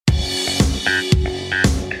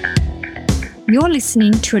You're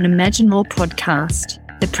listening to an Imagine More podcast.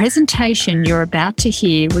 The presentation you're about to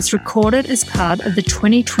hear was recorded as part of the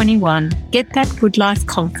 2021 Get That Good Life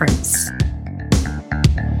conference.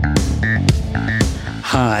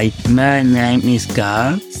 Hi, my name is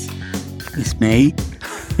Garth. It's me.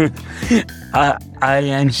 I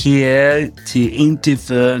am here to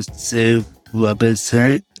interview Sue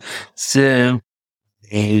Robertson. Sue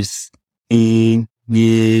lives in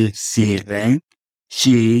New Zealand.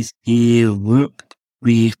 She's here worked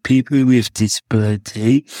with people with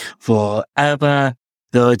disability for over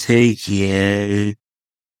 30 years.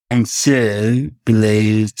 And Sue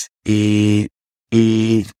believes in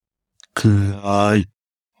inclusion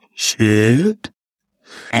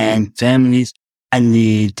and families and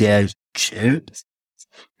leadership.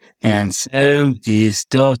 And so his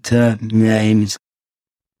daughter named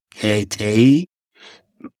Katie.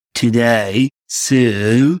 Today,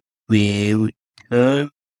 Sue will tell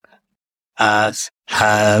us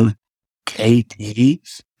how Katie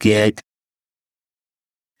get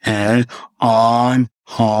her on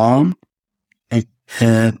home and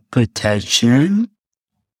her protection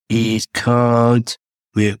is called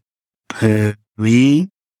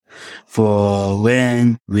repairing for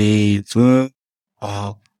when we work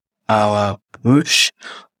on our push.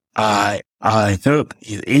 I hope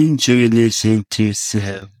you enjoy listening to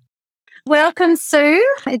Sue. Welcome, Sue.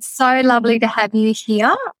 It's so lovely to have you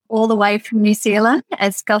here, all the way from New Zealand,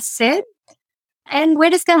 as Gus said. And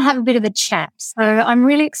we're just going to have a bit of a chat. So I'm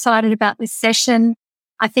really excited about this session.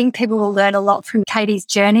 I think people will learn a lot from Katie's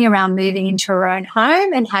journey around moving into her own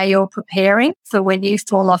home and how you're preparing for when you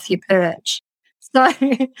fall off your perch. So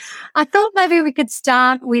I thought maybe we could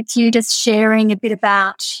start with you just sharing a bit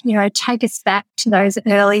about, take us back to those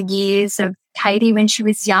early years of Katie when she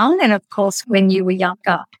was young and, of course, when you were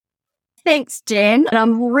younger. Thanks, Jan. And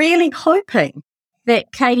I'm really hoping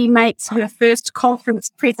that Katie makes her first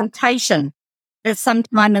conference presentation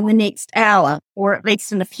sometime in the next hour, or at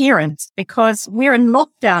least an appearance, because we're in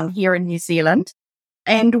lockdown here in New Zealand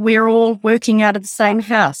and we're all working out of the same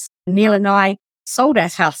house. Neil and I sold our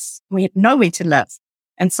house. We had nowhere to live.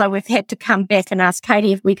 And so we've had to come back and ask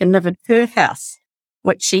Katie if we can live in her house,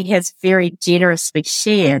 which she has very generously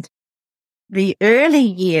shared. The early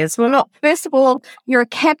years, well, look, first of all, you're a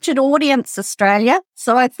captured audience, Australia.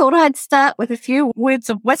 So I thought I'd start with a few words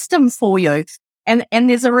of wisdom for you. And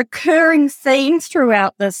there's a recurring theme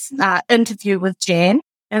throughout this interview with Jan,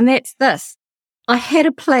 and that's this. I had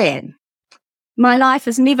a plan. My life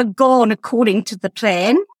has never gone according to the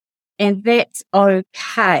plan, and that's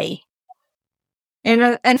okay.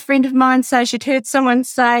 And a friend of mine says she'd heard someone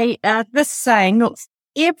say this saying, look,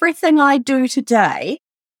 everything I do today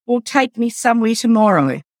will take me somewhere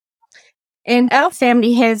tomorrow. And our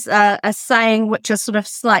family has a saying which is sort of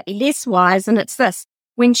slightly less wise, and it's this: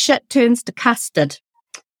 when shit turns to custard.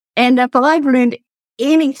 And if I've learned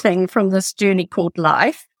anything from this journey called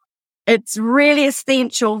life, it's really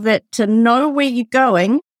essential that to know where you're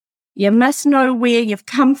going, you must know where you've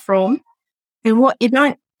come from and what you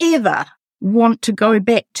don't ever want to go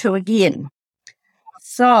back to again.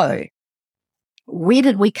 So, where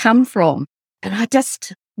did we come from? And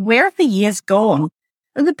where have the years gone?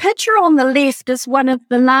 And the picture on the left is one of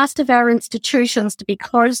the last of our institutions to be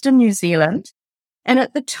closed in New Zealand. And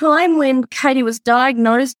at the time when Katie was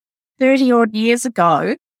diagnosed 30-odd years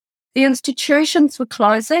ago, the institutions were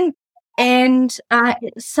closing. And at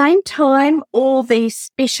the same time, all the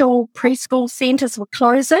special preschool centres were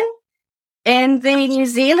closing. And the New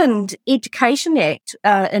Zealand Education Act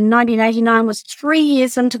in 1989 was 3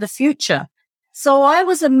 years into the future. So I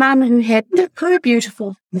was a mum who had two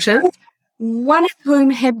beautiful children, one of whom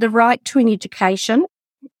had the right to an education.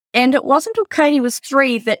 And it wasn't until Katie was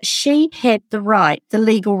 3 that she had the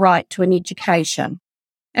legal right to an education.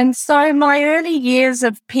 And so my early years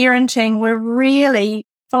of parenting were really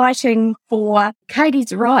fighting for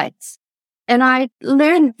Katie's rights. And I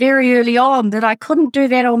learned very early on that I couldn't do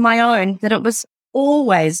that on my own, that it was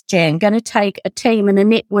always, Jan, going to take a team and a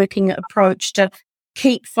networking approach to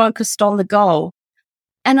keep focused on the goal.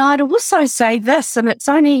 And I'd also say this, and it's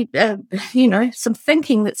only, some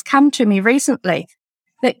thinking that's come to me recently,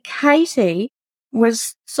 that Katie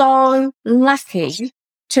was so lucky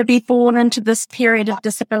to be born into this period of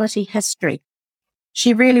disability history.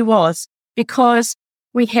 She really was, because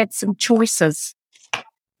we had some choices.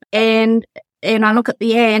 And I look at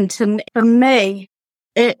the ant, and for me,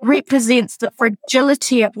 it represents the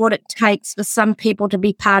fragility of what it takes for some people to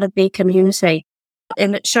be part of their community.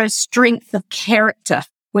 And it shows strength of character,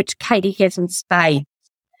 which Katie has in spades.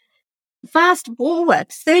 Fast forward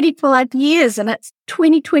 35 years, and it's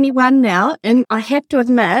 2021 now, and I have to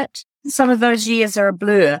admit, some of those years are a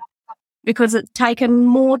blur because it's taken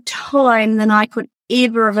more time than I could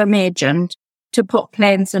ever have imagined to put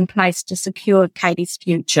plans in place to secure Katie's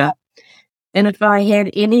future. And if I had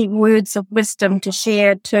any words of wisdom to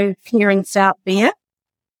share to parents out there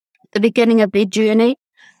at the beginning of their journey,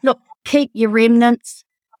 look, keep your remnants,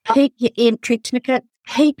 keep your entry ticket,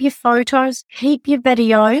 keep your photos, keep your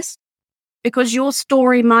videos, because your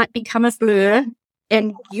story might become a blur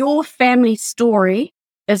and your family story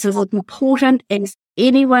is as important as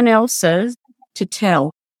anyone else's to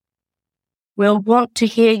tell. We'll want to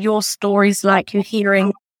hear your stories like you're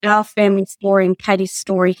hearing our family story and Katie's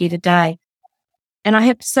story here today. And I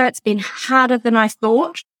have to say it's been harder than I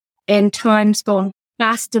thought and time's gone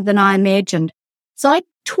faster than I imagined. So I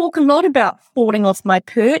talk a lot about falling off my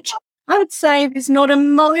perch. I would say there's not a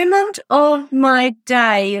moment of my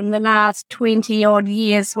day in the last 20 odd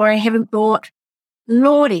years where I haven't thought,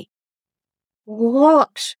 Lordy,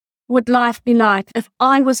 what would life be like if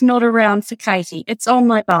I was not around for Katie? It's on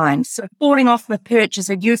my mind. So falling off my perch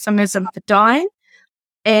is a euphemism for dying.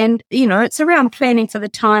 And, it's around planning for the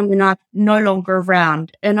time when I'm no longer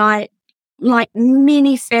around. And I, like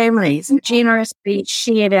many families, generously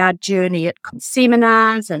shared our journey at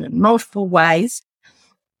seminars and in multiple ways.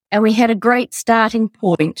 And we had a great starting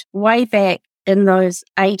point way back in those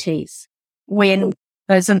 80s when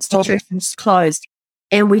those institutions closed.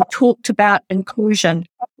 And we talked about inclusion.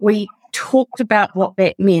 We talked about what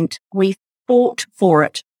that meant. We fought for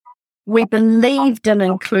it. We believed in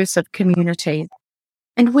inclusive communities.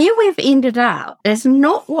 And where we've ended up is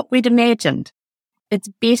not what we'd imagined. It's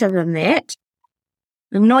better than that.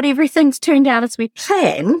 And not everything's turned out as we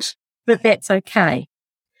planned, but that's okay.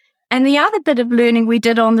 And the other bit of learning we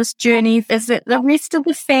did on this journey is that the rest of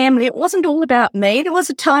the family, it wasn't all about me. There was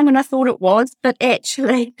a time when I thought it was, but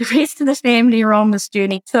actually the rest of the family are on this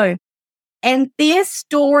journey too. And their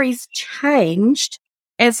stories changed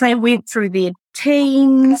as they went through their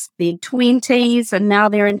teens, their 20s, and now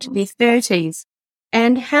they're into their 30s.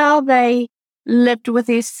 And how they lived with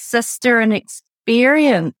their sister and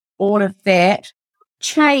experienced all of that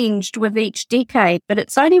changed with each decade. But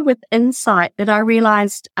it's only with insight that I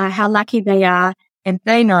realized how lucky they are, and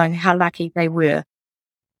they know how lucky they were.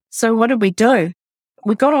 So what did we do?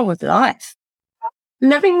 We got on with life.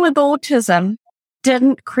 Living with autism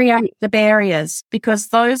didn't create the barriers because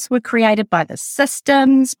those were created by the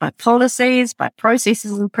systems, by policies, by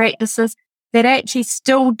processes and practices that actually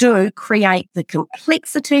still do create the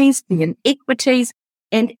complexities, the inequities,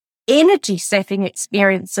 and energy-sapping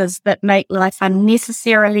experiences that make life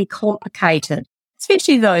unnecessarily complicated,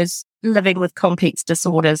 especially those living with complex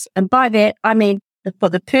disorders. And by that, I mean for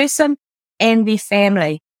the person and their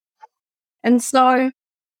family. And so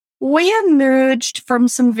we emerged from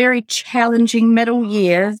some very challenging middle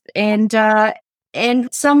years, and at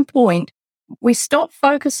some point, we stopped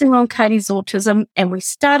focusing on Katie's autism and we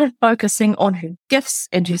started focusing on her gifts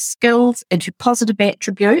and her skills and her positive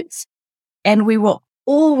attributes. And we were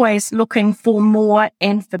always looking for more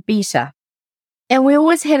and for better. And we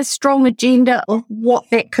always had a strong agenda of what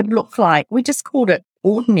that could look like. We just called it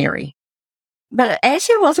ordinary. But it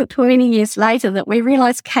actually wasn't 20 years later that we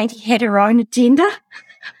realized Katie had her own agenda.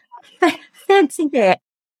 Fancy that.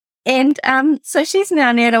 And so she's now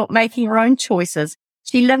an adult making her own choices.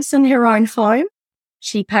 She lives in her own home.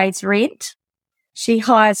 She pays rent. She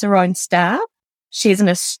hires her own staff. She's an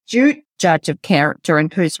astute judge of character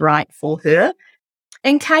and who's right for her.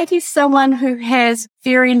 And Katie's someone who has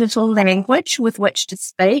very little language with which to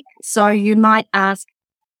speak. So you might ask,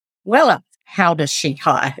 well, how does she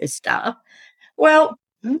hire her staff? Well,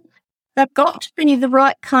 they've got to be the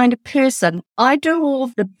right kind of person. I do all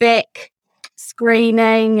the back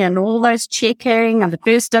screening and all those checking and the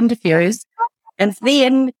first interviews. And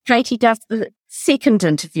then Katie does the second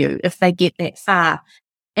interview if they get that far.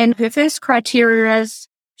 And her first criteria is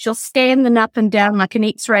she'll scan them up and down like an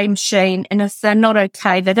X-ray machine. And if they're not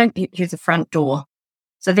okay, they don't get through the front door.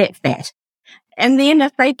 So that's that. And then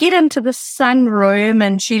if they get into the sunroom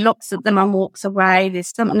and she looks at them and walks away,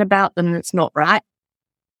 there's something about them that's not right.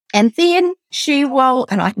 And then she will,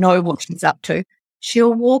 and I know what she's up to,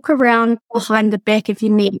 she'll walk around behind the back of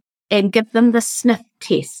your neck and give them the sniff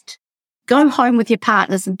test. Go home with your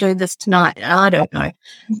partners and do this tonight. I don't know.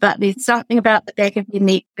 But there's something about the back of your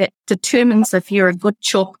neck that determines if you're a good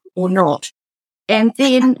chook or not. And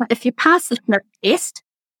then if you pass the sniff test,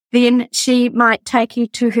 then she might take you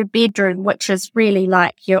to her bedroom, which is really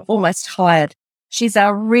like you're almost hired. She's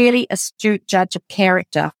a really astute judge of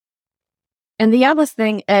character. And the other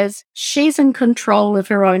thing is she's in control of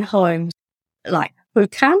her own home, like who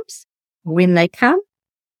comes, when they come,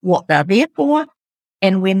 what they're there for,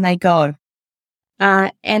 and when they go.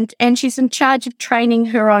 and she's in charge of training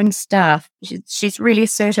her own staff. She's really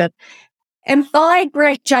assertive. And by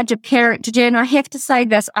great judge of character, Jen, I have to say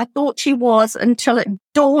this, I thought she was until it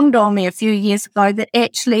dawned on me a few years ago that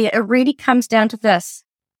actually it really comes down to this.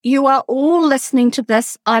 You are all listening to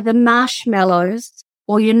this, either marshmallows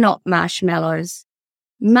or you're not marshmallows.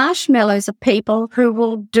 Marshmallows are people who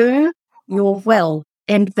will do your will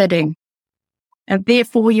and bidding. And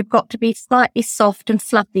therefore, you've got to be slightly soft and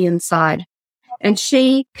fluffy inside. And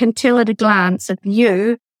she can tell at a glance if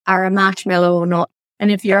you are a marshmallow or not. And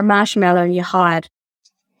if you're a marshmallow, you're hired.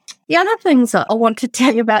 The other things that I want to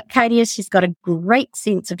tell you about Katie is she's got a great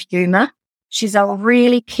sense of humour. She's a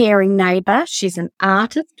really caring neighbour. She's an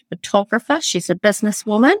artist, photographer. She's a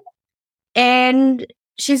businesswoman. And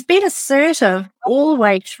she's been assertive all the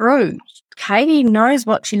way through. Katie knows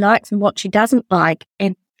what she likes and what she doesn't like.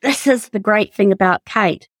 And this is the great thing about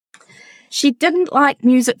Kate. She didn't like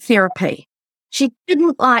music therapy. She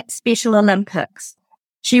didn't like Special Olympics.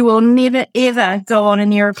 She will never, ever go on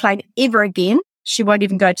an aeroplane ever again. She won't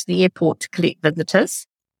even go to the airport to collect visitors.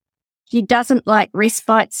 She doesn't like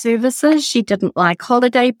respite services. She didn't like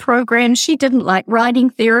holiday programs. She didn't like writing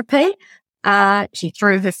therapy. She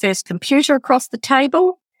threw her first computer across the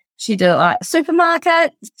table. She didn't like the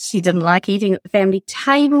supermarket. She didn't like eating at the family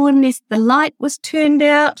table unless the light was turned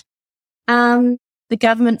out. The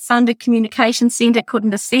government-funded communication centre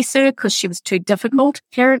couldn't assess her because she was too difficult,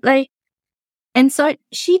 apparently. And so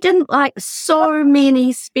she didn't like so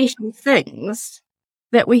many special things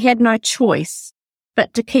that we had no choice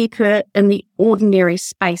but to keep her in the ordinary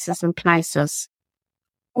spaces and places.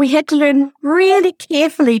 We had to learn really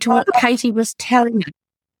carefully to what Katie was telling us.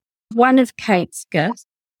 One of Kate's gifts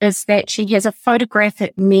is that she has a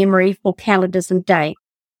photographic memory for calendars and dates.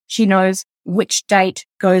 She knows which date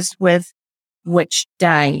goes with which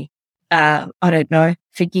day, I don't know,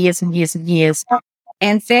 for years and years and years.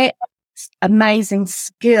 And that amazing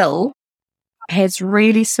skill has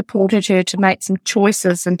really supported her to make some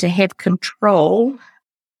choices and to have control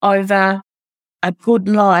over a good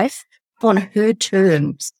life on her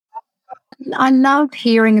terms. I love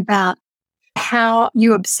hearing about how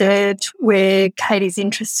you observed where Katie's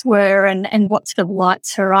interests were and what sort of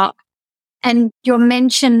lights her up. And your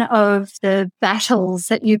mention of the battles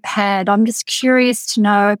that you've had, I'm just curious to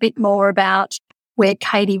know a bit more about where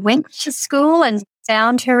Katie went to school and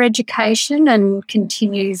found her education and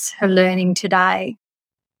continues her learning today.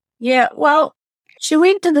 Yeah, well, she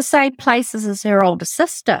went to the same places as her older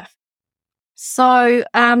sister. So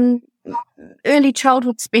early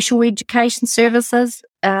childhood special education services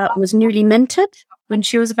was newly minted when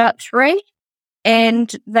she was about 3.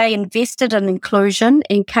 And they invested in inclusion,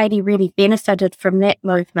 and Katie really benefited from that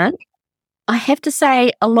movement. I have to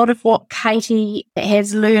say a lot of what Katie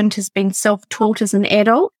has learned has been self-taught as an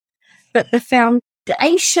adult, but the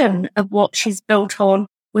foundation of what she's built on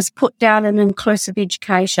was put down in inclusive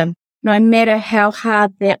education, no matter how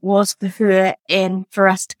hard that was for her and for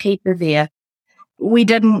us to keep her there. We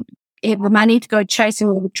didn't have the money to go chasing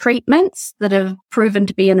all the treatments that have proven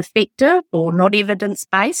to be ineffective or not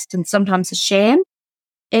evidence-based and sometimes a sham.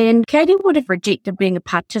 And Katie would have rejected being a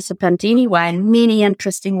participant anyway in many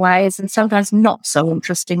interesting ways and sometimes not so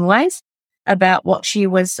interesting ways about what she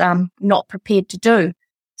was not prepared to do.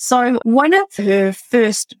 So one of her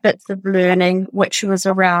first bits of learning, which was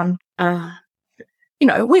around,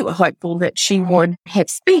 we were hopeful that she would have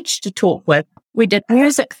speech to talk with. We did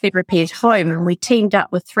music therapy at home and we teamed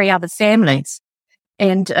up with 3 other families.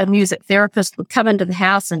 And a music therapist would come into the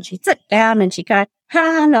house and she'd sit down and she'd go,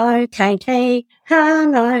 "Hello, Katie.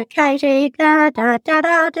 Hello, Katie. Da, da, da,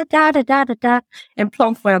 da, da, da, da, da, da," and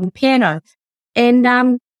plonk away on the piano.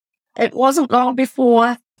 And it wasn't long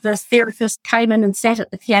before the therapist came in and sat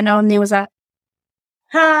at the piano and there was a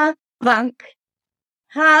ha-funk,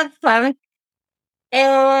 ha-funk.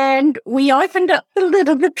 And we opened up the lid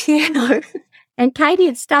of the piano and Katie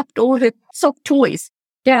had stuffed all her soft toys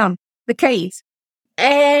down the keys.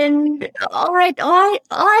 And all right,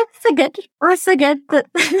 I figured that,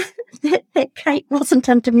 that Kate wasn't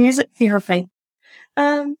into music therapy.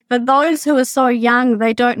 For those who are so young,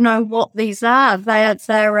 they don't know what these are. They're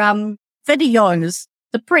videos,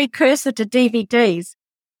 the precursor to DVDs.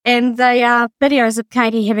 And they are videos of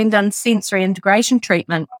Katie having done sensory integration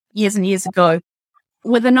treatment years and years ago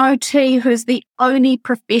with an OT who's the only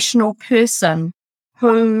professional person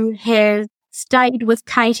who has stayed with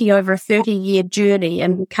Katie over a 30-year journey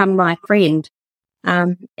and become my friend.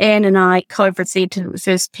 Anne and I co-presented the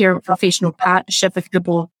first parent-professional partnership a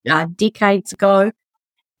couple decades ago.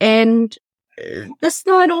 And this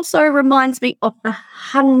night also reminds me of the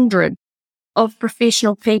 100 of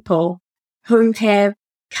professional people who have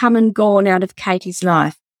come and gone out of Katie's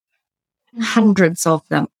life. Hundreds of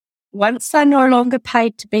them. Once they're no longer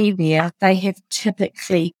paid to be there, they have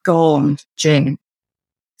typically gone, Jen.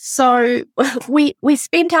 So we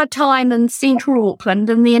spent our time in central Auckland,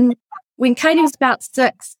 and then when Katie was about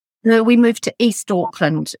 6, we moved to East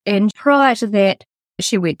Auckland. And prior to that,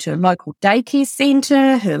 she went to a local daycare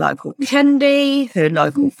centre, her local kindy, her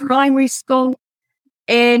local primary school.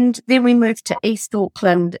 And then we moved to East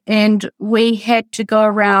Auckland, and we had to go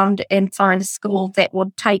around and find a school that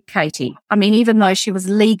would take Katie. I mean, even though she was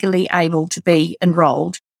legally able to be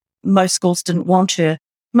enrolled, most schools didn't want her.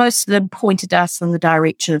 Most of them pointed us in the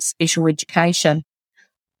direction of special education.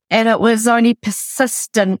 And it was only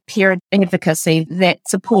persistent parent advocacy that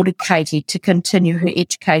supported Katie to continue her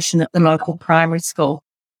education at the local primary school,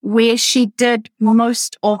 where she did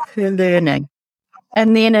most of her learning.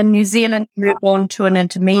 And then in New Zealand, moved on to an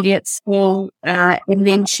intermediate school, and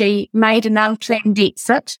then she made an unplanned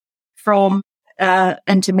exit from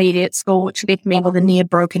intermediate school, which left me with a near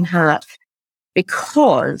broken heart,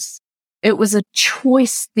 because it was a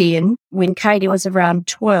choice then, when Katie was around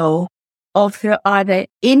 12, of her either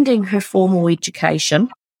ending her formal education,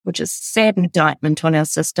 which is a sad indictment on our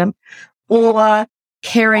system, or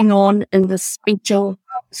carrying on in the special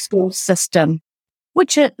school system,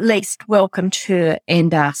 which at least welcomed her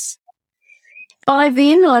and us. By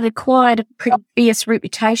then, I'd acquired a pretty fierce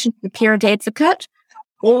reputation as a parent advocate,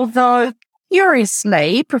 although,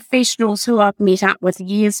 curiously, professionals who I've met up with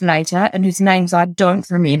years later, and whose names I don't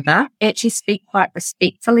remember, actually speak quite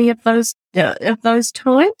respectfully of those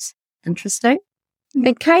times. Interesting.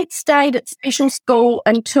 And Kate stayed at special school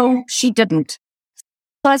until she didn't.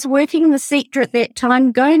 So I was working in the sector at that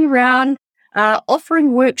time, going around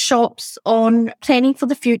offering workshops on planning for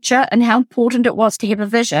the future and how important it was to have a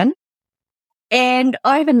vision. And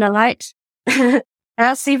overnight, our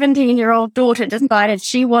 17-year-old daughter decided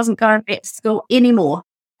she wasn't going back to school anymore.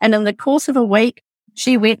 And in the course of a week,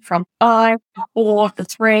 she went from 5 to 4 to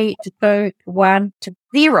 3 to 2 to 1 to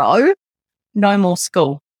 0, no more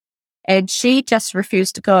school. And she just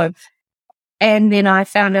refused to go. And then I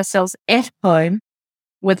found ourselves at home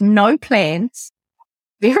with no plans,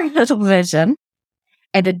 very little vision,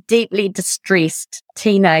 and a deeply distressed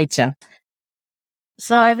teenager.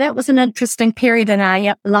 So that was an interesting period in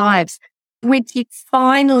our lives. When she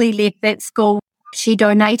finally left that school, she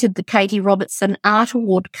donated the Sue Robertson Art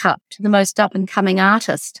Award Cup to the most up-and-coming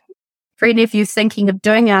artist. For any of you thinking of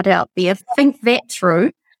doing art out there, think that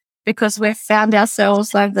through, because we've found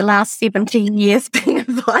ourselves over the last 17 years being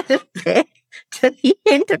invited back to the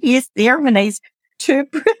end of year ceremonies to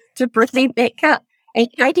present that cup. And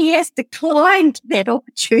Katie has declined that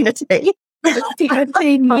opportunity for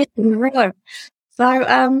 17 years in a row.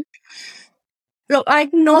 So, look, I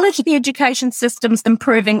acknowledge the education system's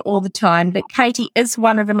improving all the time, but Katie is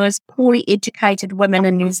one of the most poorly educated women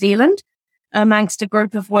in New Zealand, amongst a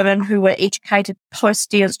group of women who were educated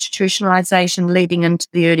post-deinstitutionalisation leading into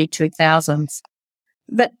the early 2000s.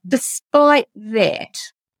 But despite that,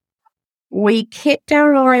 we kept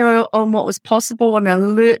our eye on what was possible and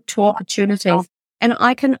alert to opportunities. And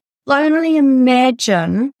I can only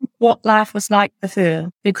imagine what life was like for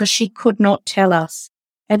her, because she could not tell us.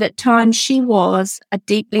 And at times she was a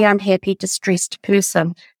deeply unhappy, distressed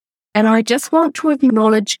person. And I just want to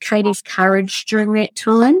acknowledge Katie's courage during that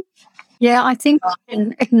time. Yeah, I think I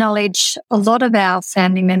can acknowledge a lot of our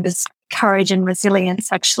family members' courage and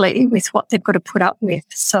resilience, actually, with what they've got to put up with.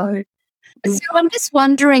 So I'm just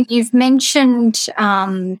wondering, you've mentioned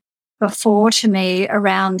before to me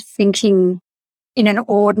around thinking in an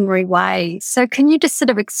ordinary way. So can you just sort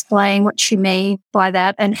of explain what you mean by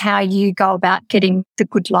that and how you go about getting the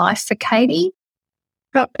good life for Katie?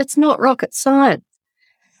 But it's not rocket science.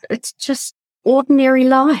 It's just ordinary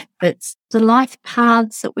life. It's the life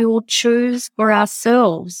paths that we all choose for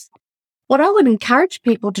ourselves. What I would encourage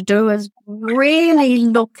people to do is really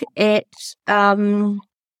look at the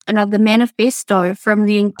manifesto from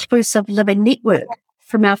the Inclusive Living Network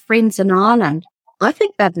from our friends in Ireland. I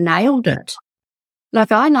think they've nailed it.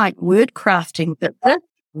 Like, I like word crafting, but this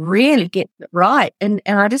really gets it right. And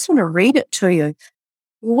I just want to read it to you.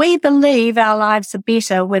 We believe our lives are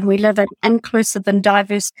better when we live in inclusive and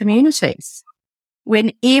diverse communities.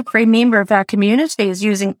 When every member of our community is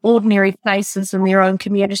using ordinary places in their own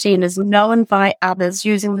community and is known by others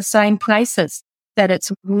using the same places, that it's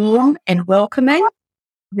warm and welcoming,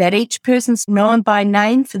 that each person's known by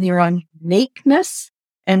name for their own uniqueness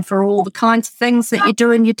and for all the kinds of things that you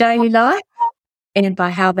do in your daily life, and by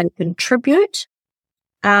how they contribute,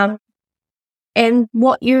 and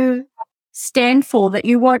what you stand for, that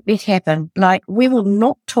you won't let happen. Like, we will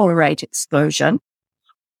not tolerate exclusion.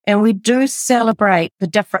 And we do celebrate the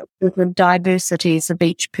differences and diversities of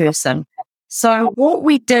each person. So what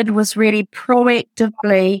we did was really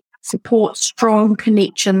proactively support strong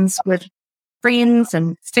connections with friends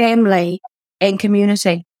and family and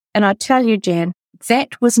community. And I tell you, Jan,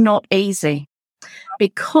 that was not easy,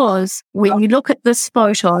 because when you look at this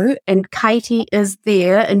photo and Katie is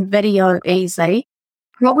there in video easy,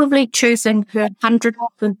 probably choosing her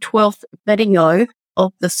 112th video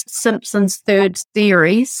of the Simpsons third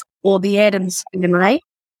series or the Addams Family,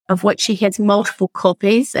 of which she has multiple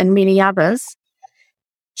copies and many others.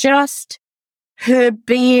 Just her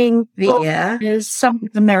being there is something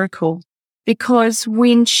of a miracle, because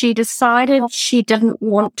when she decided she didn't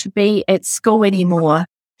want to be at school anymore,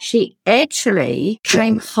 she actually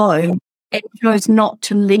came home and chose not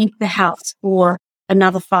to leave the house for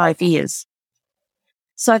another 5 years.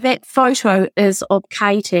 So that photo is of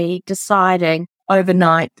Katie deciding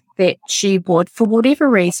overnight that she would, for whatever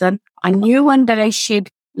reason, I knew one day she'd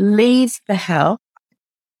leave the house,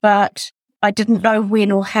 but I didn't know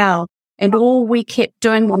when or how. And all we kept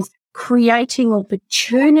doing was creating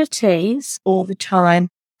opportunities all the time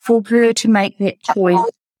for her to make that choice.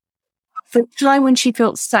 For the time when she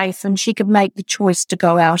felt safe and she could make the choice to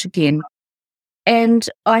go out again. And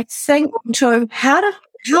I think, so how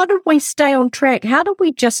did we stay on track? How did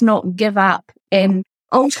we just not give up and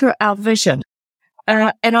alter our vision?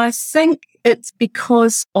 And I think it's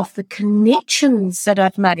because of the connections that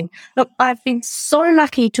I've made. Look, I've been so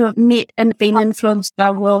lucky to have met and been influenced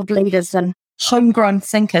by world leaders and homegrown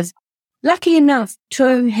thinkers. Lucky enough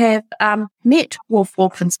to have met Wolf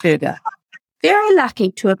Wolfensberger. Very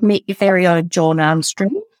lucky to have met your very own John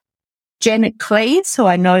Armstrong, Janet Cleves, who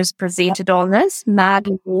I know has presented on this,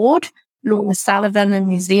 Margie Ward, Lorna Sullivan in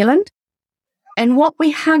New Zealand. And what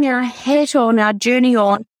we hung our hat on, our journey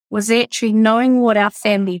on, was actually knowing what our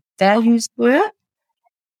family values were.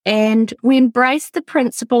 And we embraced the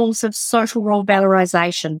principles of social role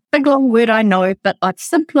valorization. Big long word, I know, but I've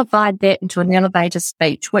simplified that into an elevator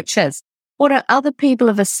speech, which is, what are other people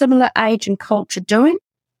of a similar age and culture doing?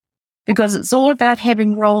 Because it's all about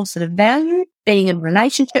having roles that are valued, being in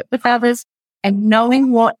relationship with others, and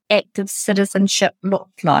knowing what active citizenship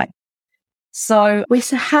looks like. So we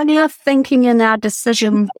hung our thinking and our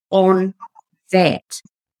decisions on that.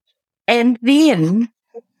 And then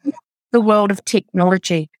the world of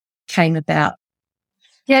technology came about.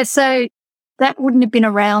 Yeah, so that wouldn't have been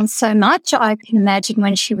around so much, I can imagine,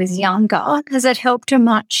 when she was younger. Has it helped her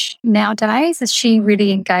much nowadays? Is she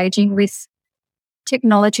really engaging with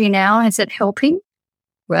technology now? Is it helping?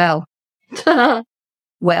 Well,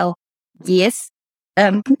 yes.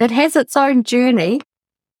 It has its own journey.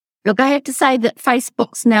 Look, I have to say that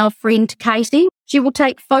Facebook's now a friend to Katie. She will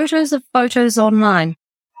take photos of photos online.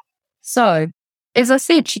 So, as I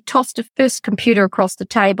said, she tossed her first computer across the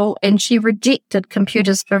table and she rejected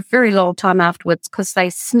computers for a very long time afterwards because they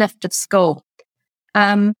sniffed at school.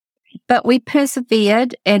 But we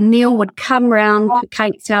persevered, and Neil would come round to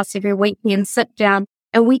Kate's house every weekend, sit down,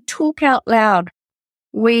 and we talk out loud.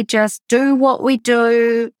 We just do what we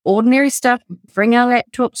do, ordinary stuff, bring our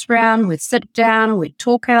laptops round, we sit down, we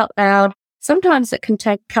talk out loud. Sometimes it can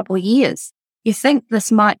take a couple of years. You think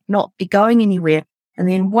this might not be going anywhere. And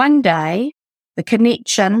then one day, the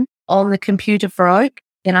connection on the computer broke,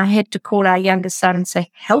 and I had to call our youngest son and say,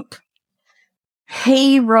 help.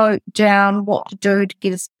 He wrote down what to do to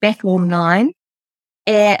get us back online,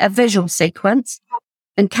 a visual sequence,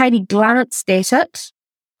 and Katie glanced at it.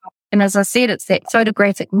 And as I said, it's that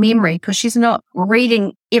photographic memory, because she's not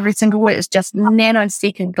reading every single word. It's just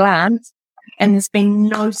nanosecond glance, and there's been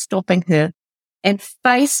no stopping her. And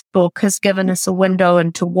Facebook has given us a window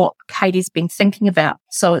into what Katie's been thinking about.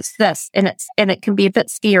 So it's this, and it can be a bit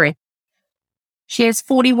scary. She has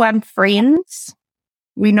 41 friends.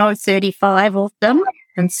 We know 35 of them,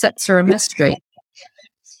 and 6 are a mystery.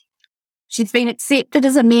 She's been accepted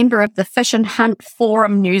as a member of the Fish and Hunt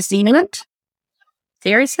Forum New Zealand.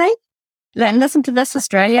 Seriously? And listen to this,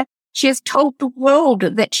 Australia. She has told the world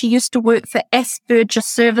that she used to work for Asperger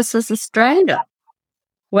Services Australia.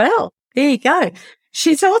 Well, there you go.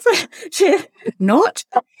 She's told the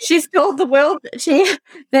world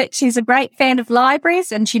that she's a great fan of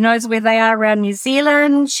libraries, and she knows where they are around New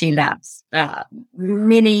Zealand. She loves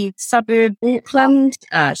many suburb Auckland.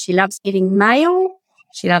 She loves getting mail.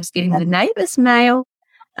 She loves getting the neighbours' mail.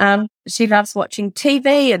 She loves watching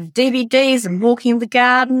TV and DVDs and walking in the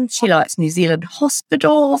garden. She likes New Zealand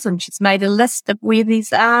hospitals, and she's made a list of where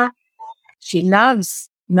these are. She loves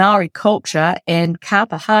Maori culture and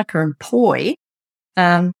kapa haka and poi.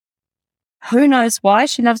 Who knows why?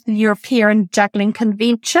 She loves the European Juggling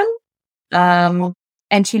Convention, and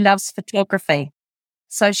she loves photography.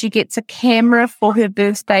 So she gets a camera for her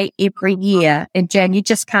birthday every year. And Jan, you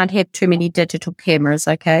just can't have too many digital cameras,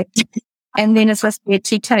 okay? And then, as I said,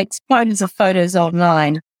 she takes photos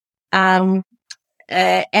online. And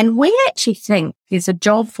we actually think there's a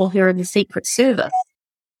job for her in the Secret Service,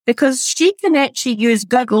 because she can actually use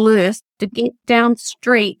Google Earth to get down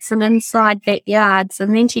streets and inside backyards,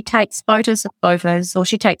 and then she takes photos of photos, or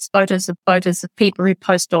she takes photos of people who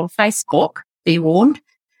post on Facebook, be warned.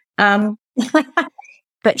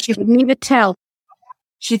 But she would never tell.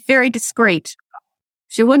 She's very discreet.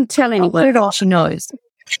 She wouldn't tell anyone. Put it all she knows.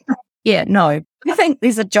 Yeah, no. I think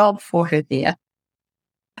there's a job for her there.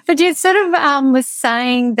 But you sort of was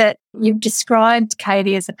saying that you've described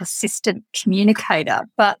Katie as a persistent communicator,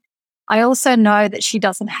 but I also know that she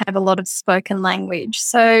doesn't have a lot of spoken language.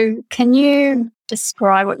 So can you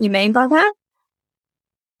describe what you mean by that?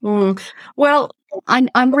 Well,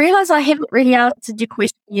 I realise I haven't really answered your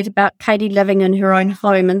question yet about Katie living in her own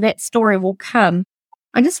home, and that story will come.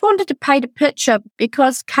 I just wanted to paint a picture,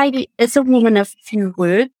 because Katie is a woman of few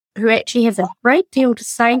words who actually has a great deal to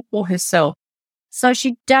say for herself. So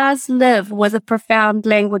she does live with a profound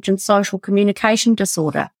language and social communication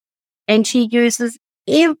disorder, and she uses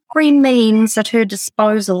every means at her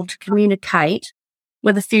disposal to communicate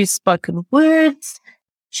with a few spoken words.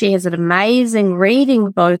 She has an amazing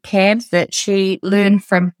reading vocab that she learned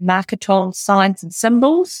from Marketing Signs and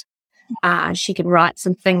Symbols. She can write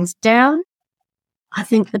some things down. I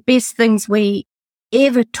think the best things we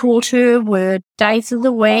ever taught her were days of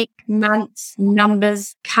the week, months,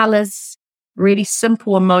 numbers, colours, really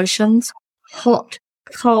simple emotions: hot,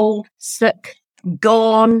 cold, sick,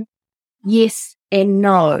 gone, yes and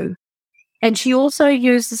no. And she also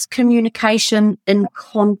uses communication in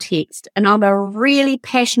context. And I'm a really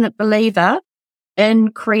passionate believer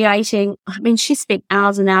in creating. She spent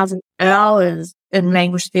hours and hours and hours in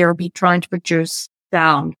language therapy trying to produce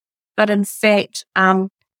sound. But in fact,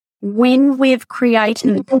 when we've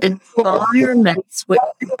created environments which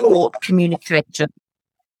support communication,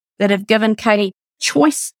 that have given Katie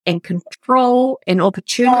choice and control and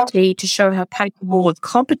opportunity to show how capable and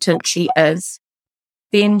competent she is,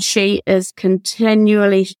 then she is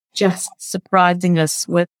continually just surprising us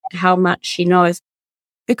with how much she knows.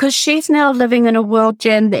 Because she's now living in a world,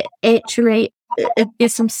 Jan, that actually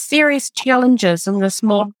there's some serious challenges in this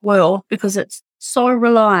modern world, because it's so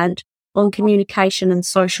reliant on communication and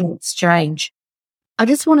social exchange. I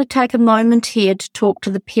just want to take a moment here to talk to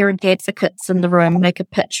the parent advocates in the room, make a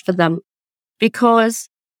pitch for them, because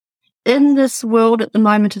in this world at the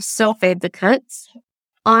moment of self-advocates,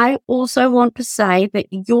 I also want to say that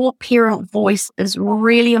your parent voice is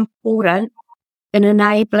really important in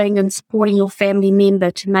enabling and supporting your family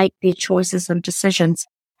member to make their choices and decisions,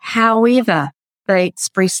 however they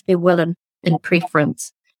express their will and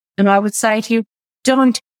preference. And I would say to you,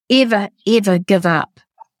 don't ever, ever give up.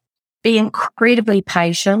 Be incredibly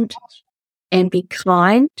patient and be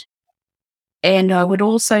kind. And I would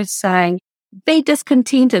also say, be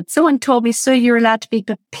discontented. Someone told me, Sue, you're allowed to be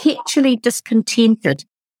perpetually discontented,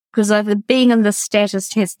 because over being in this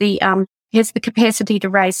status has the capacity to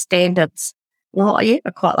raise standards. Well, yeah, I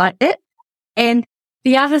quite like that. And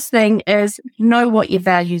the other thing is, know what your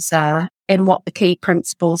values are and what the key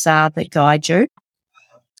principles are that guide you.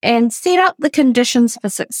 And set up the conditions for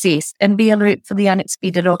success and be alert for the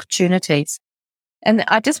unexpected opportunities. And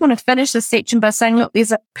I just want to finish this section by saying, look,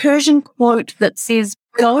 there's a Persian quote that says,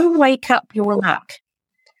 go wake up your luck.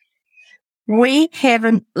 We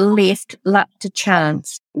haven't left luck to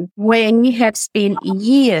chance. We have spent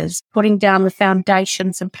years putting down the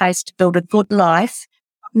foundations in place to build a good life,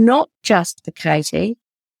 not just for Katie,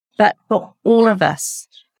 but for all of us.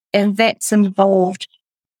 And that's involved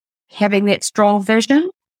having that strong vision,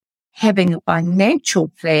 having a financial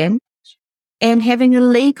plan, and having a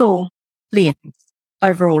legal lens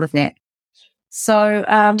over all of that. So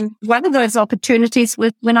one of those opportunities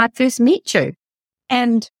was when I first met you.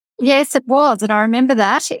 And yes, it was. And I remember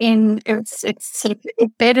that it's sort of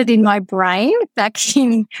embedded in my brain back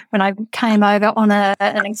in when I came over on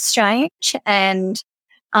an exchange and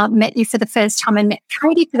met you for the first time and met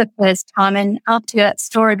Katie for the first time. And after that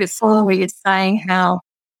story before, we were saying how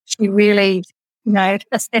she really,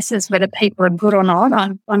 assesses whether people are good or not.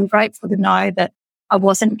 I'm grateful to know that I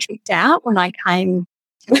wasn't kicked out when I came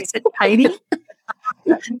to visit Katie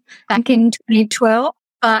back in 2012.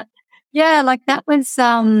 But yeah, that was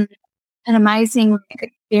an amazing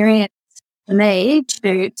experience for me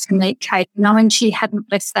to meet Kate, knowing she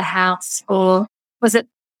hadn't left the house for, was it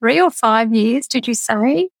 3 or 5 years, did you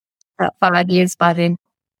say? About 5 years by then.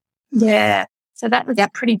 Yeah. So that was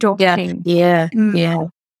pretty daunting. Yeah.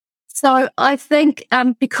 So I think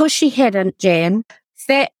because she hadn't, Jan,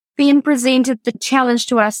 that then presented the challenge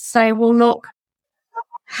to us to say, well, look,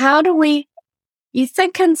 how do you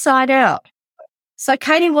think inside out. So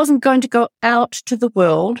Katie wasn't going to go out to the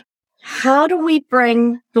world. How do we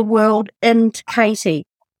bring the world into Katie?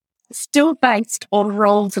 Still based on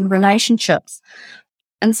roles and relationships.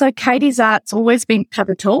 And so Katie's art's always been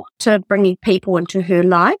pivotal to bringing people into her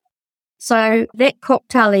life. So that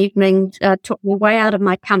cocktail evening took me way out of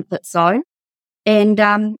my comfort zone. And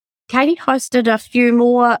Katie hosted a few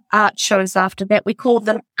more art shows after that. We called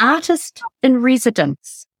them Artist in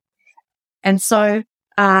Residence. And so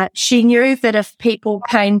she knew that if people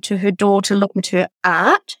came to her door to look at her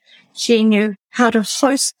art, she knew how to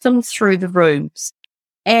host them through the rooms.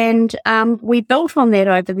 And we built on that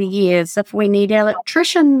over the years. If we need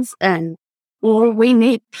electricians in, or we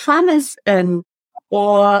need plumbers in,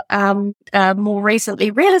 or more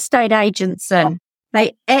recently, real estate agents in,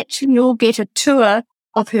 they actually all get a tour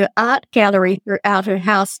of her art gallery throughout her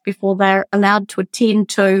house before they're allowed to attend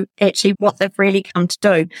to actually what they've really come to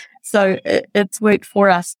do. So it's worked for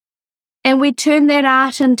us. And we turned that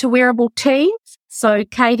art into wearable tees. So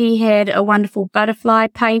Katie had a wonderful butterfly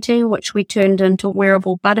painting, which we turned into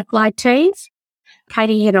wearable butterfly tees.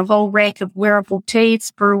 Katie had a whole rack of wearable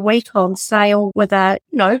tees for a week on sale with a,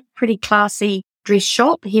 pretty classy dress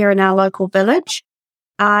shop here in our local village.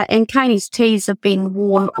 And Katie's tees have been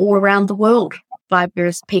worn all around the world by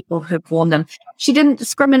various people who've worn them. She didn't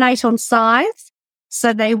discriminate on size.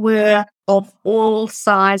 So they were of all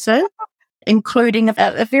sizes, including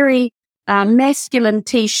a very masculine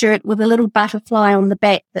T-shirt with a little butterfly on the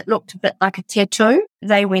back that looked a bit like a tattoo.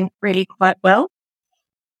 They went really quite well.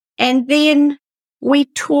 And then we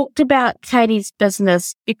talked about Katie's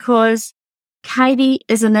business because Katie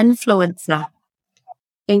is an influencer.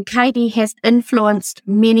 And Katie has influenced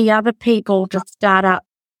many other people to start up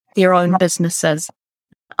their own businesses.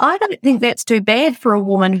 I don't think that's too bad for a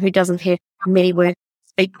woman who doesn't have many words to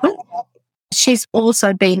speak with. She's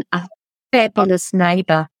also been a fabulous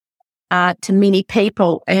neighbour to many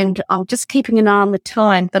people, and I'm just keeping an eye on the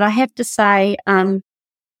time, but I have to say,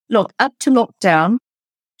 look, up to lockdown,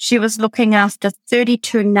 she was looking after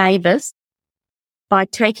 32 neighbours by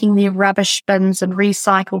taking their rubbish bins and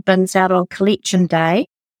recycle bins out on collection day.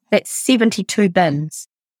 That's 72 bins.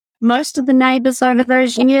 Most of the neighbours over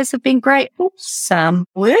those years have been grateful. Some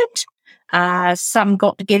weren't. Some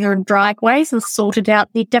got together in driveways and sorted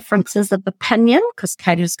out their differences of opinion because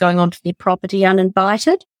Katie was going onto their property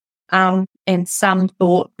uninvited. And some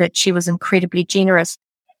thought that she was incredibly generous.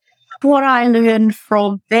 What I learned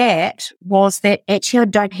from that was that actually I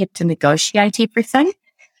don't have to negotiate everything.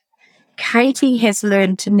 Katie has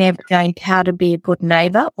learned to navigate how to be a good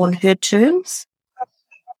neighbour on her terms.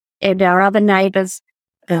 And our other neighbours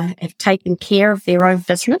have taken care of their own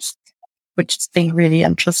business, which has been really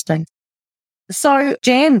interesting. So,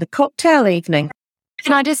 Jan, the cocktail evening.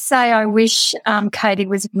 Can I just say I wish Katie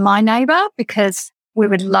was my neighbour because we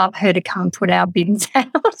would love her to come put our bins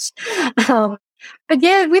out. But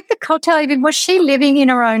yeah, with the cocktail evening, was she living in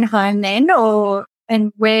her own home then,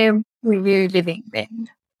 and where were you living then?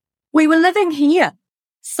 We were living here.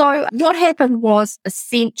 So what happened was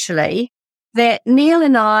essentially that Neil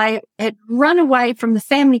and I had run away from the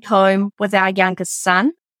family home with our youngest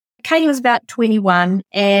son. Katie was about 21,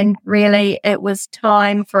 and really it was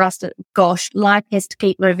time for us to, life has to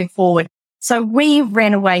keep moving forward. So we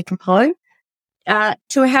ran away from home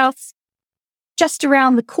to a house just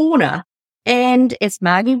around the corner. And as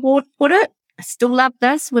Margie Ward put it, I still love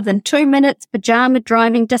this, within 2 minutes pajama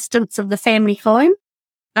driving distance of the family home.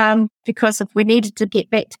 Because if we needed to get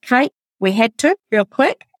back to Kate, we had to real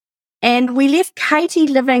quick. And we left Katie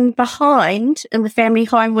living behind in the family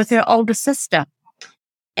home with her older sister.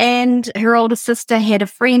 And her older sister had a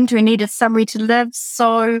friend who needed somewhere to live.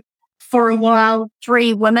 So for a while,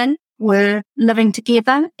 3 women were living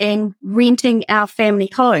together and renting our family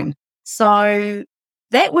home. So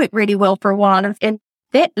that worked really well for a while. And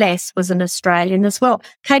that lass was an Australian as well.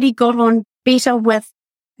 Katie got on better with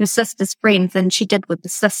her sister's friend than she did with the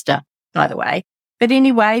sister, by the way. But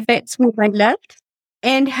anyway, that's where they lived.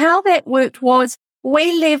 And how that worked was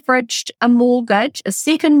we leveraged a mortgage, a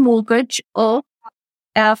second mortgage of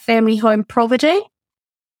our family home property.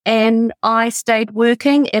 And I stayed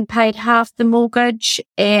working and paid half the mortgage,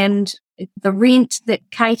 and the rent that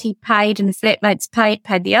Katie paid and the flatmates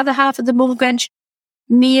paid the other half of the mortgage.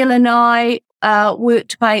 Neil and I worked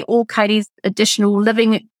to pay all Katie's additional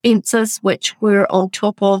living expenses, which were on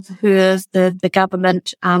top of hers, the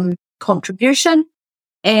government contribution.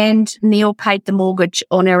 And Neil paid the mortgage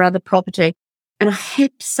on our other property. And I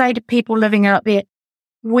have to say to people living out there,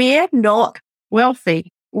 we're not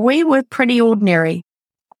wealthy. We were pretty ordinary.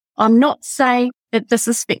 I'm not saying that this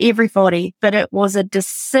is for everybody, but it was a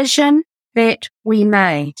decision that we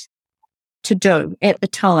made to do at the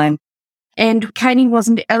time. And Katie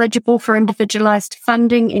wasn't eligible for individualised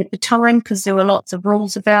funding at the time because there were lots of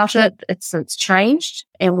rules about it. It's since changed,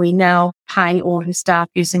 and we now pay all her staff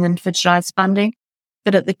using individualised funding.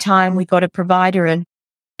 But at the time, we got a provider in.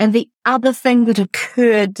 And the other thing that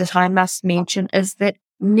occurred that I must mention is that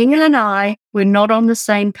Neil and I were not on the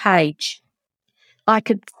same page. I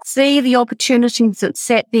could see the opportunities that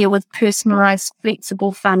sat there with personalised,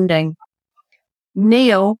 flexible funding.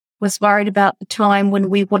 Neil was worried about the time when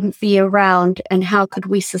we wouldn't be around and how could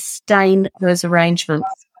we sustain those arrangements.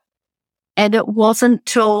 And it wasn't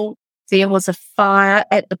till there was a fire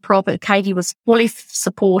at the property. Katie was fully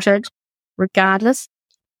supported regardless.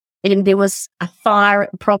 And there was a fire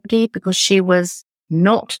at the property because she was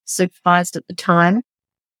not supervised at the time.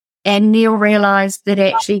 And Neil realised that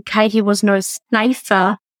actually Katie was no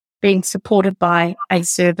safer being supported by a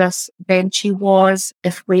service than she was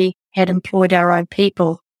if we had employed our own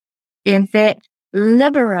people. And that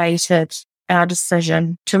liberated our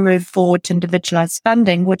decision to move forward to individualised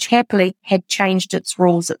funding, which happily had changed its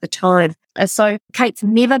rules at the time. So Kate's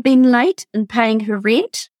never been late in paying her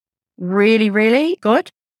rent. Really, really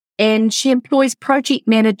good. And she employs project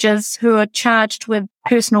managers who are charged with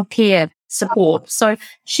personal care support. So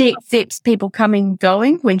she accepts people coming and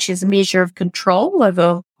going when she has a measure of control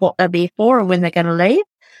over what they're there for and when they're going to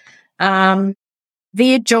leave.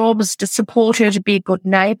 Their job is to support her to be a good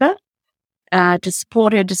neighbour, to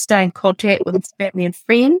support her to stay in contact with his family and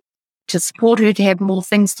friends, to support her to have more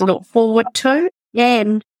things to look forward to,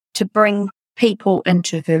 and to bring people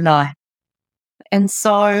into her life. And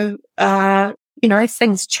so,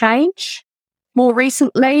 things change. More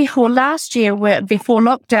recently, or last year, before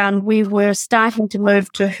lockdown, we were starting to move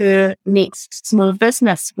to her next small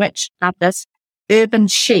business, which is this urban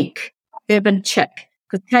chic,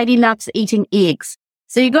 because Katie loves eating eggs.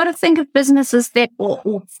 So you got to think of businesses that are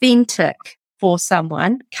authentic for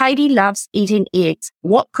someone. Katie loves eating eggs.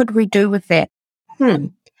 What could we do with that?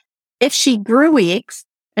 If she grew eggs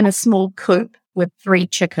in a small coop with 3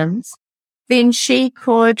 chickens, then she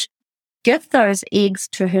could give those eggs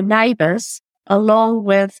to her neighbours along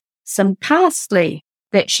with some parsley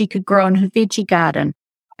that she could grow in her veggie garden.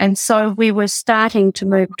 And so we were starting to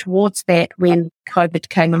move towards that when COVID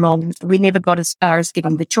came along. We never got as far as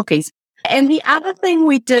getting the chookies. And the other thing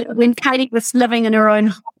we did when Katie was living in her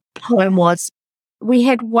own home was we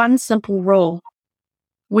had one simple rule.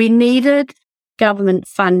 We needed government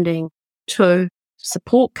funding to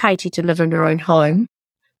support Katie to live in her own home,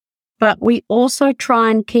 but we also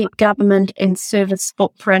try and keep government and service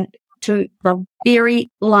footprint to the very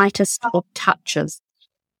lightest of touches.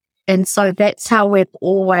 And so that's how we've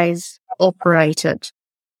always operated.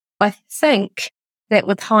 I think that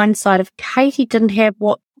with hindsight, if Katie didn't have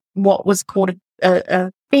what was called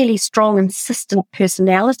a fairly strong, insistent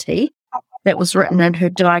personality that was written in her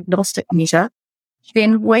diagnostic letter,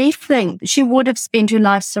 then we think she would have spent her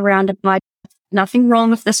life surrounded by, nothing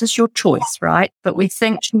wrong if this is your choice, right? But we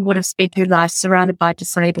think she would have spent her life surrounded by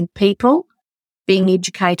disabled people, being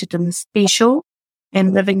educated in the special,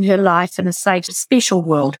 and living her life in a safe, special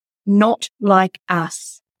world, not like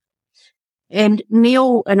us. And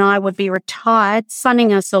Neil and I would be retired,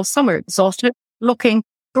 sunning ourselves somewhere exhausted, looking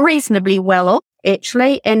reasonably well off,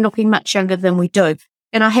 actually, and looking much younger than we do.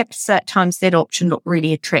 And I have to say at times that option looked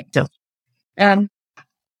really attractive. And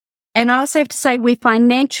I also have to say we're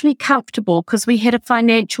financially comfortable because we had a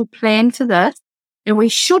financial plan for this, and we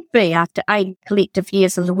should be after 8 collective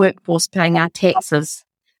years of the workforce paying our taxes.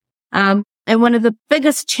 And one of the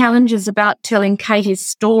biggest challenges about telling Katie's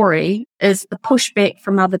story is the pushback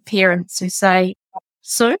from other parents who say,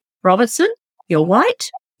 Sue Robertson, you're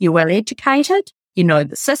white, you're well-educated, you know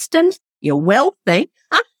the systems, you're wealthy.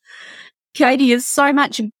 Katie is so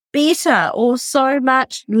much better or so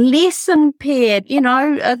much less impaired,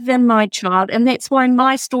 than my child. And that's why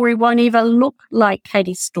my story won't ever look like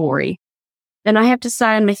Katie's story. And I have to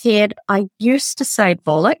say in my head, I used to say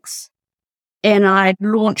bollocks. And I'd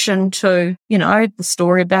launch into, the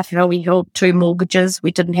story about how we held 2 mortgages.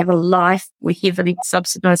 We didn't have a life. We heavily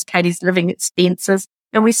subsidised Katie's living expenses.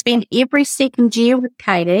 And we spent every second year with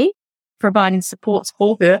Katie providing supports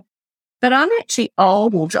for her. But I'm actually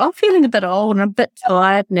old. I'm feeling a bit old and a bit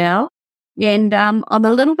tired now. And I'm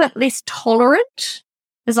a little bit less tolerant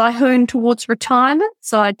as I hone towards retirement.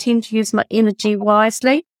 So I tend to use my energy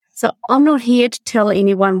wisely. So I'm not here to tell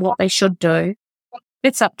anyone what they should do.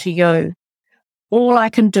 It's up to you. All I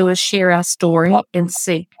can do is share our story and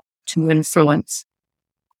seek to influence.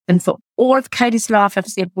 And for all of Katie's life, I've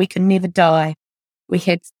said we can never die. We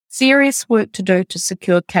had serious work to do to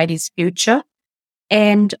secure Katie's future.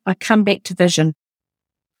 and I come back to vision.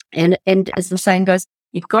 And as the saying goes,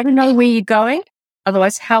 you've got to know where you're going.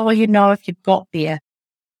 Otherwise, how will you know if you've got there?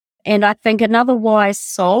 And I think another wise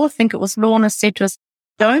soul, I think it was Lorna, said to us,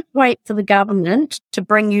 don't wait for the government to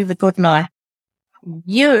bring you the good life.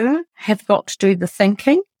 You have got to do the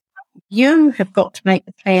thinking. You have got to make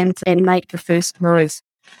the plans and make the first moves.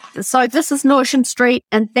 So this is Notion Street,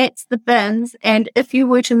 and that's the bins. And if you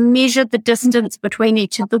were to measure the distance between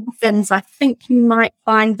each of the bins, I think you might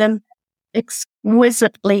find them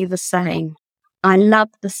exquisitely the same. I love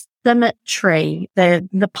the symmetry,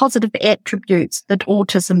 the positive attributes that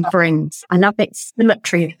autism brings. I love that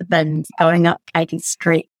symmetry of the bins going up Katie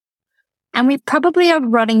Street. And we probably are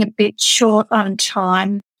running a bit short on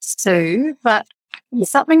time, Sue, but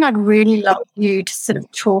something I'd really love you to sort of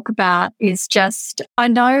talk about is just, I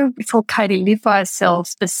know before Katie lived by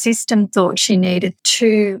herself, the system thought she needed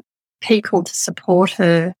 2 people to support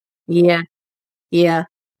her. Yeah.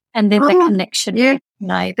 And then the connection with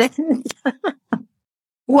neighbours.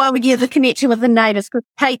 Well, yeah, the connection with the neighbours, because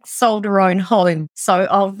Kate sold her own home.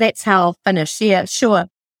 So that's how I'll finish. Yeah, sure.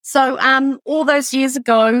 So all those years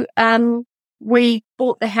ago, we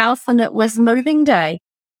bought the house and it was moving day.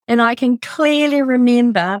 And I can clearly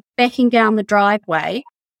remember backing down the driveway,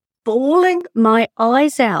 bawling my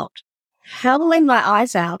eyes out, howling my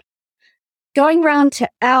eyes out, going round to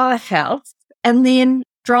our house and then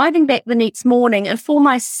driving back the next morning. And for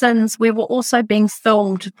my sins, we were also being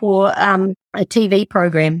filmed for a TV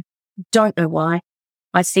program. Don't know why.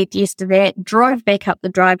 I said yes to that, drove back up the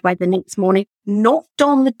driveway the next morning, knocked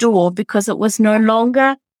on the door because it was no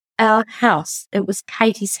longer our house. It was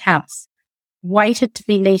Katie's house. Waited to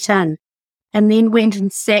be let in, and then went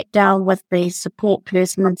and sat down with the support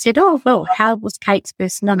person and said, oh, well, how was Kate's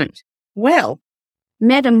first night? Well,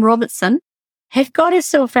 Madam Robertson had got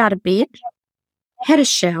herself out of bed, had a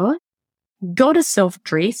shower, got herself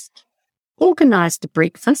dressed, organised a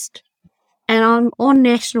breakfast, and I'm on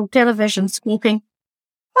national television squawking,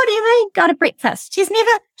 what do you mean, got a breakfast? She's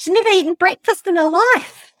never eaten breakfast in her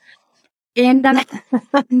life. And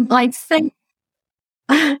I think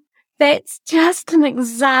that's just an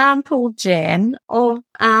example, Jan, of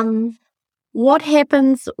what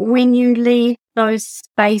happens when you leave those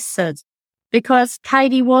spaces. Because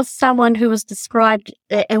Katie was someone who was described,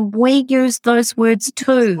 and we used those words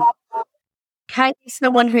too. Katie's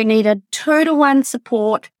someone who needed 2-to-1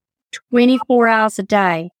 support 24 hours a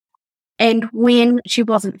day. And when she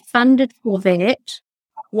wasn't funded for that,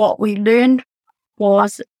 what we learned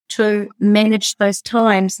was to manage those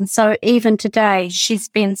times. And so even today, she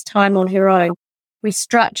spends time on her own. We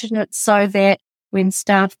structured it so that when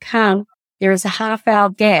staff come, there is a half-hour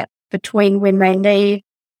gap between when they leave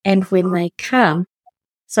and when they come.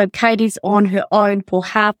 So Katie's on her own for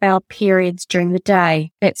half-hour periods during the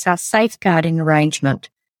day. That's our safeguarding arrangement.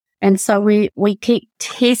 And so we keep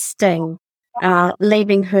testing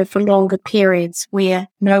leaving her for longer periods where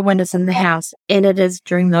no one is in the house. And it is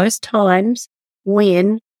during those times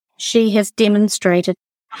when she has demonstrated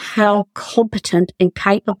how competent and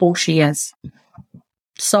capable she is.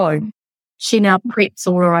 So she now preps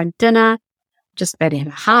all her own dinner, just about to have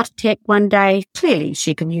a heart attack one day. Clearly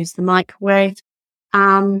she can use the microwave.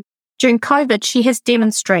 During COVID, she has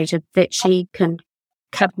demonstrated that she can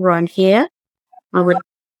cut her own hair. I would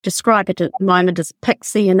describe it at the moment as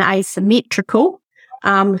pixie and asymmetrical,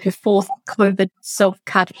 her 4th COVID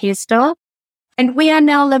self-cut hairstyle. And we are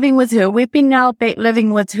now living with her. We've been now back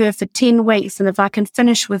living with her for 10 weeks. And if I can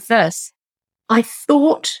finish with this, I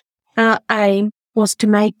thought our aim was to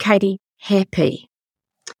make Katie happy.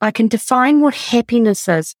 I can define what happiness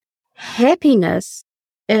is. Happiness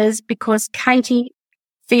is because Katie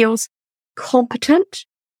feels competent.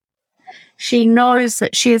 She knows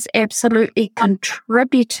that she is absolutely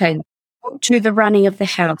contributing to the running of the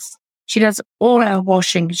house. She does all our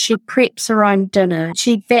washing. She preps her own dinner.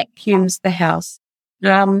 She vacuums the house.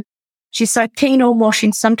 She's so keen on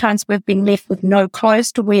washing. Sometimes we've been left with no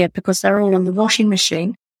clothes to wear because they're all in the washing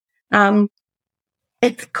machine.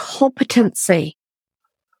 It's competency.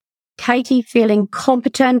 Katie feeling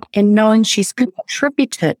competent and knowing she's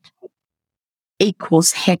contributed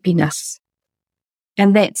equals happiness.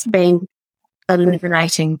 And that's been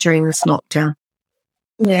illuminating during this lockdown.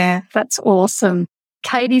 Yeah, that's awesome.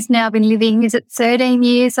 Katie's now been living, is it 13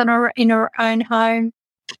 years in her own home?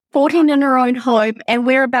 14 in her own home, and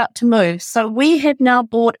we're about to move. So we have now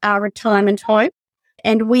bought our retirement home,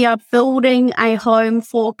 and we are building a home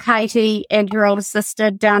for Katie and her older sister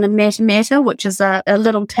down in Matamata, which is a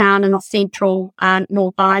little town in central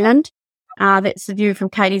North Island. That's the view from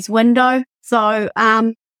Katie's window. So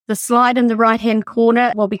the slide in the right-hand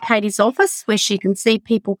corner will be Katie's office, where she can see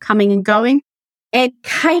people coming and going. And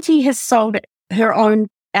Katie has sold our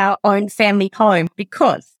own family home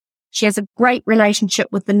because she has a great relationship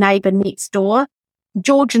with the neighbour next door.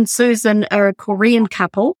 George and Susan are a Korean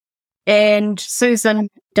couple, and Susan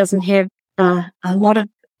doesn't have a lot of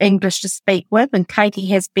English to speak with, and Katie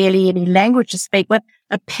has barely any language to speak with.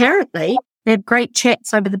 Apparently, they have great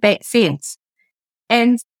chats over the back fence.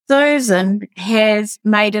 And Susan has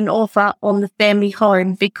made an offer on the family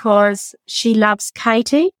home because she loves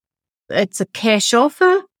Katie. It's a cash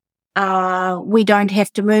offer. We don't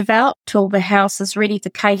have to move out till the house is ready for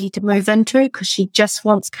Katie to move into because she just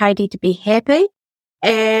wants Katie to be happy.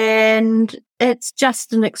 And it's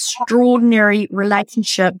just an extraordinary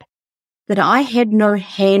relationship that I had no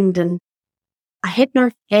hand in. I had no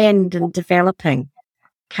hand in developing.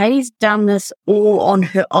 Katie's done this all on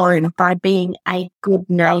her own by being a good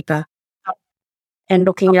neighbour and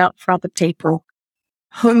looking out for other people.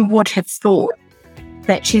 Who would have thought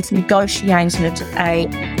that she's negotiated a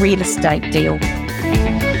real estate deal?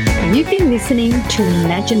 You've been listening to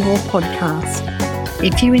Imagine More podcast.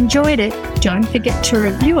 If you enjoyed it, don't forget to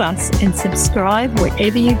review us and subscribe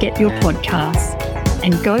wherever you get your podcasts.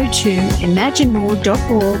 And go to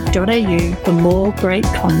imaginemore.org.au for more great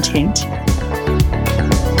content.